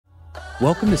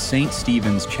Welcome to St.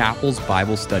 Stephen's Chapel's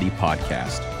Bible Study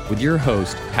Podcast with your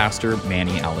host, Pastor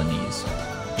Manny Alaniz.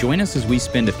 Join us as we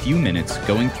spend a few minutes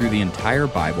going through the entire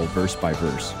Bible verse by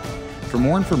verse. For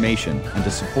more information and to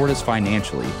support us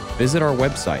financially, visit our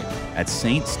website at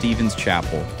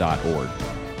ststephenschapel.org.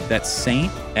 That's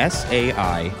Saint,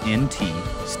 S-A-I-N-T,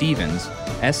 Stevens,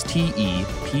 S-T-E-P-H-E-N-S,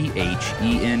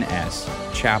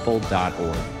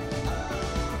 chapel.org.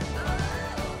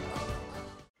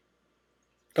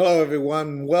 Hello,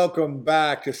 everyone. Welcome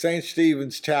back to St.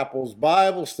 Stephen's Chapel's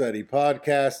Bible Study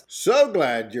Podcast. So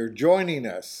glad you're joining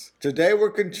us. Today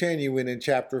we're continuing in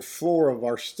chapter 4 of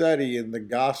our study in the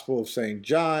Gospel of St.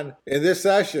 John. In this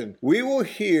session, we will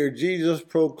hear Jesus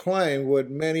proclaim what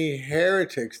many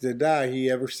heretics deny he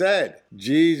ever said.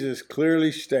 Jesus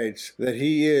clearly states that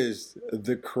he is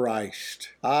the Christ.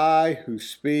 I who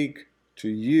speak to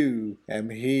you am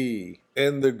he.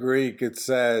 In the Greek it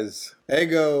says,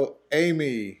 ego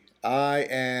eimi, I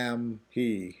am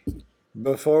he.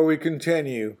 Before we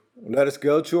continue, let us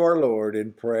go to our Lord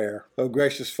in prayer. O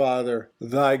gracious Father,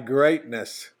 thy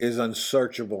greatness is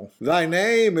unsearchable. Thy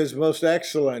name is most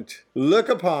excellent. Look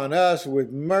upon us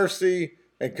with mercy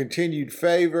and continued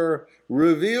favor.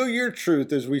 Reveal your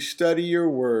truth as we study your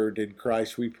word. In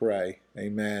Christ we pray.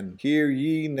 Amen. Hear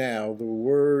ye now the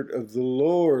word of the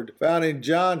Lord, found in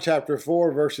John chapter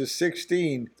 4, verses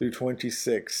 16 through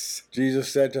 26. Jesus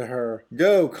said to her,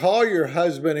 Go, call your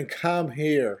husband and come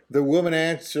here. The woman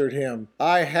answered him,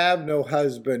 I have no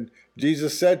husband.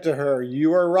 Jesus said to her,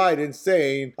 You are right in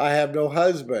saying, I have no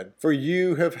husband, for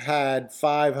you have had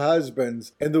 5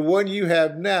 husbands, and the one you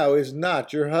have now is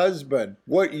not your husband.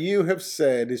 What you have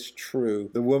said is true.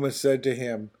 The woman said to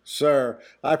him, Sir,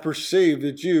 I perceive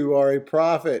that you are a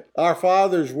prophet. Our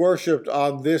fathers worshipped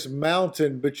on this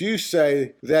mountain, but you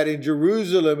say that in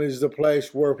Jerusalem is the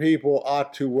place where people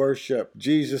ought to worship.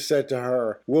 Jesus said to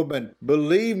her, Woman,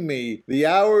 believe me, the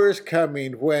hour is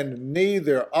coming when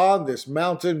neither on this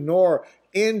mountain nor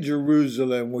in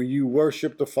Jerusalem will you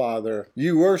worship the Father.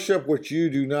 You worship what you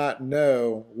do not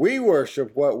know. We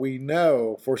worship what we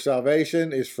know, for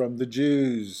salvation is from the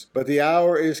Jews. But the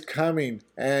hour is coming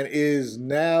and is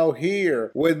now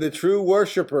here when the true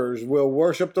worshipers will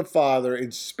worship the Father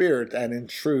in spirit and in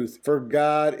truth. For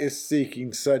God is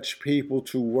seeking such people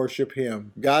to worship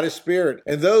him. God is spirit,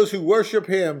 and those who worship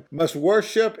him must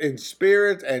worship in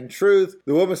spirit and truth.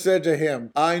 The woman said to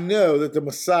him, I know that the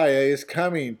Messiah is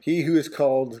coming, he who is called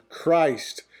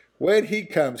Christ. When he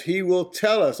comes, he will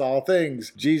tell us all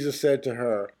things. Jesus said to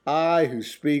her, I who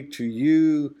speak to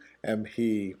you am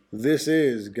he. This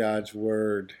is God's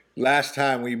word. Last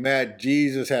time we met,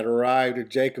 Jesus had arrived at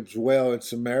Jacob's well in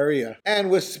Samaria and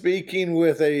was speaking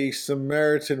with a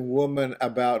Samaritan woman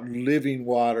about living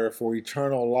water for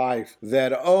eternal life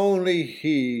that only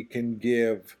he can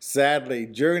give. Sadly,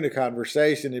 during the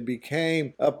conversation, it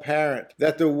became apparent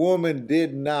that the woman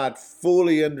did not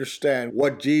fully understand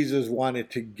what Jesus wanted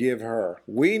to give her.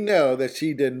 We know that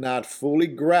she did not fully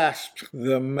grasp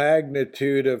the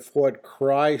magnitude of what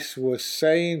Christ was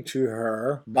saying to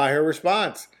her by her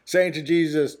response, saying to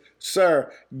Jesus,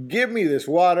 Sir, give me this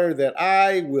water that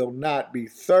I will not be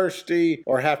thirsty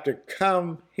or have to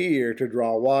come here to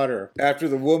draw water. After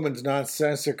the woman's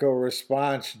nonsensical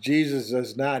response, Jesus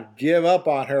does not give up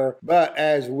on her, but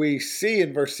as we see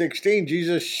in verse 16,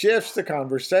 Jesus shifts the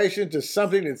conversation to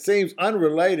something that seems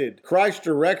unrelated. Christ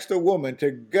directs the woman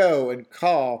to go and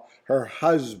call her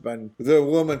husband. The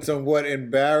woman somewhat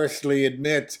embarrassedly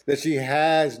admits that she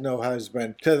has no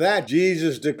husband. To that,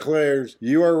 Jesus declares,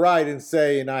 You are right in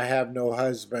saying, I have no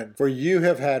husband, for you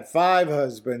have had 5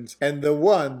 husbands, and the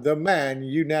one, the man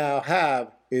you now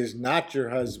have, is not your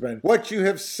husband. What you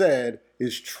have said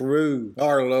is true.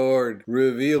 Our Lord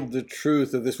revealed the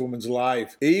truth of this woman's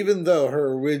life, even though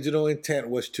her original intent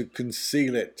was to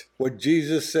conceal it. What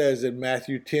Jesus says in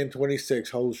Matthew 10:26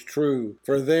 holds true.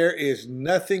 For there is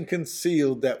nothing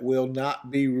concealed that will not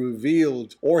be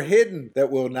revealed, or hidden that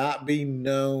will not be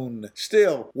known.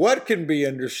 Still, what can be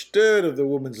understood of the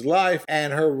woman's life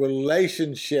and her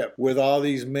relationship with all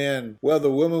these men? Well, the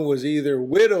woman was either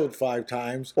widowed 5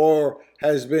 times or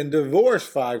has been divorced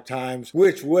 5 times,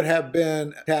 which would have been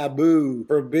taboo,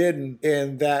 forbidden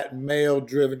in that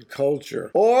male-driven culture.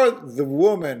 Or the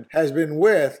woman has been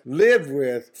lived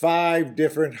with 5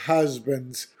 different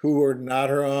husbands who were not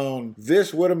her own.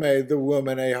 This would have made the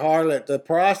woman a harlot, a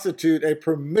prostitute, a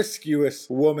promiscuous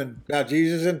woman. Now,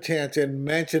 Jesus' intent in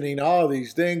mentioning all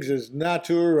these things is not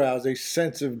to arouse a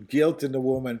sense of guilt in the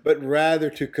woman, but rather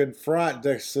to confront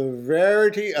the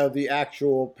severity of the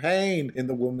actual pain in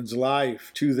the woman's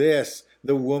life. To this,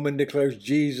 the woman declares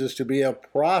Jesus to be a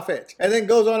prophet, and then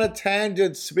goes on a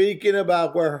tangent speaking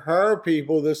about where her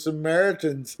people, the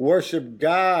Samaritans, worship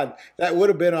God. That would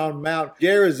have been on Mount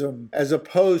Gerizim, as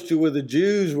opposed to where the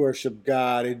Jews worship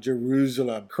God in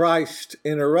Jerusalem. Christ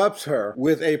interrupts her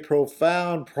with a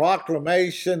profound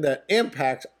proclamation that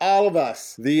impacts all of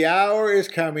us. The hour is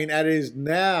coming and is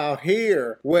now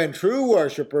here when true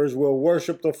worshipers will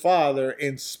worship the Father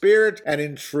in spirit and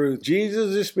in truth.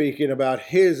 Jesus is speaking about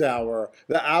his hour,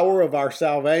 the hour of our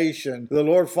salvation. The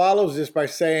Lord follows this by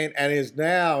saying, and is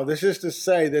now. This is to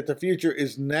say that the future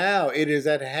is now. It is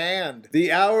at hand.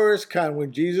 The hour is come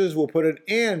when Jesus will put an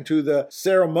end to the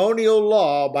ceremonial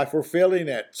law by fulfilling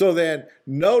it. So then,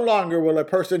 no longer will a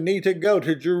person need to go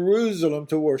to Jerusalem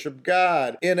to worship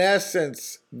God. In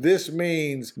essence, this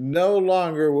means no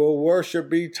longer will worship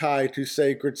be tied to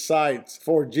sacred sites.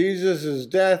 For Jesus'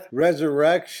 death,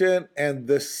 resurrection, and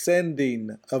the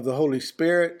sending of the Holy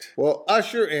Spirit will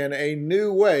usher in a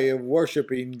new way of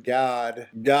worshiping God.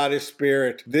 God is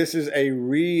spirit. This is a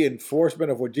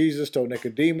reinforcement of what Jesus told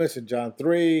Nicodemus in John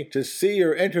 3. To see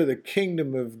or enter the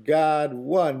kingdom of God,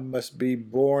 one must be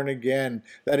born again.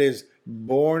 That is,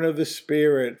 born of the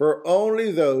Spirit. For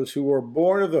only those who are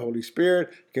born of the Holy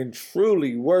Spirit can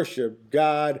truly worship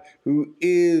God, who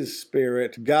is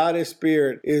Spirit. God is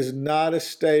Spirit is not a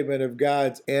statement of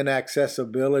God's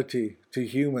inaccessibility to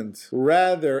humans.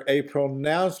 Rather, a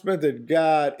pronouncement that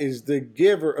God is the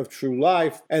giver of true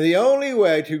life, and the only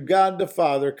way to God the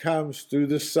Father comes through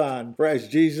the Son. For as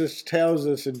Jesus tells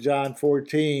us in John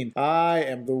 14, I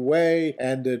am the way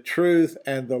and the truth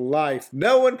and the life.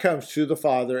 No one comes to the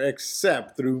Father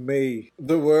except through me.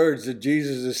 The words that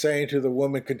Jesus is saying to the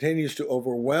woman continues to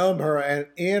overwhelm her, and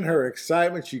in her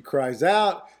excitement she cries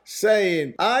out,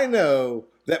 saying, I know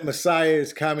that Messiah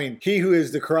is coming, he who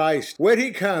is the Christ. When he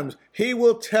comes, he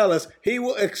will tell us, he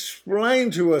will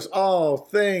explain to us all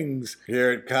things.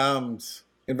 Here it comes.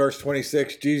 In verse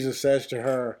 26, Jesus says to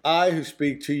her, I who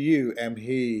speak to you am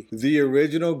he. The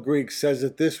original Greek says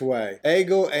it this way,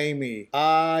 ego eimi,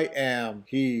 I am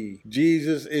he.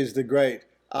 Jesus is the great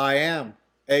I am.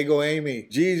 Ego eimi.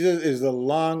 Jesus is the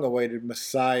long-awaited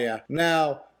Messiah.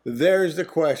 Now, there's the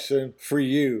question for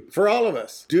you, for all of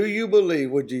us. Do you believe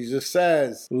what Jesus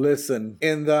says? Listen,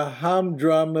 in the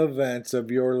humdrum events of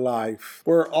your life,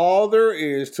 where all there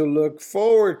is to look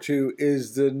forward to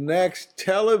is the next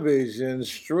television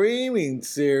streaming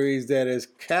series that has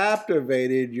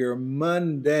captivated your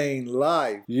mundane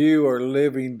life, you are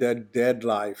living the dead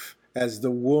life, as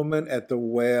the woman at the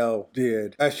well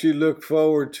did. As she looked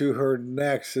forward to her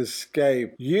next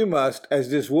escape, you must, as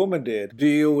this woman did,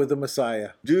 deal with the Messiah.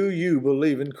 Do you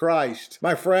believe in Christ?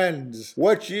 My friends,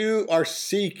 what you are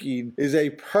seeking is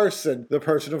a person, the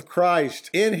person of Christ.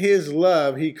 In his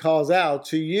love, he calls out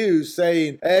to you,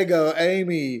 saying, Ego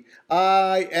eimi,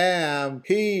 I am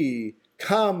he.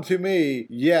 Come to me.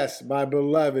 Yes, my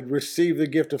beloved, receive the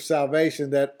gift of salvation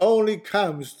that only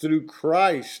comes through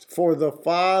Christ. For the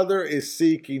Father is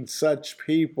seeking such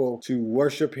people to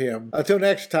worship him. Until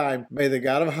next time, may the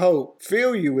God of hope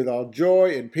fill you with all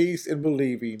joy and peace in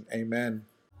believing. Amen.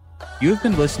 You have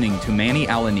been listening to Manny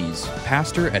Alaniz,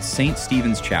 pastor at St.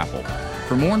 Stephen's Chapel.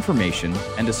 For more information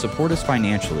and to support us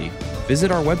financially, visit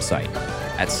our website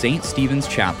at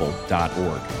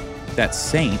ststephenschapel.org. That's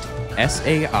Saint,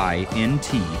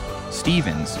 S-A-I-N-T,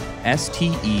 Stevens,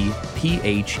 S-T-E-P-H-E-N-S,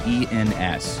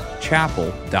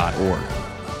 chapel.org.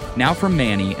 Now from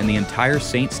Manny and the entire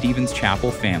St. Stephen's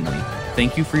Chapel family,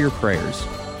 thank you for your prayers.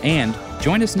 And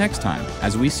join us next time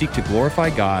as we seek to glorify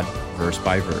God verse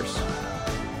by verse.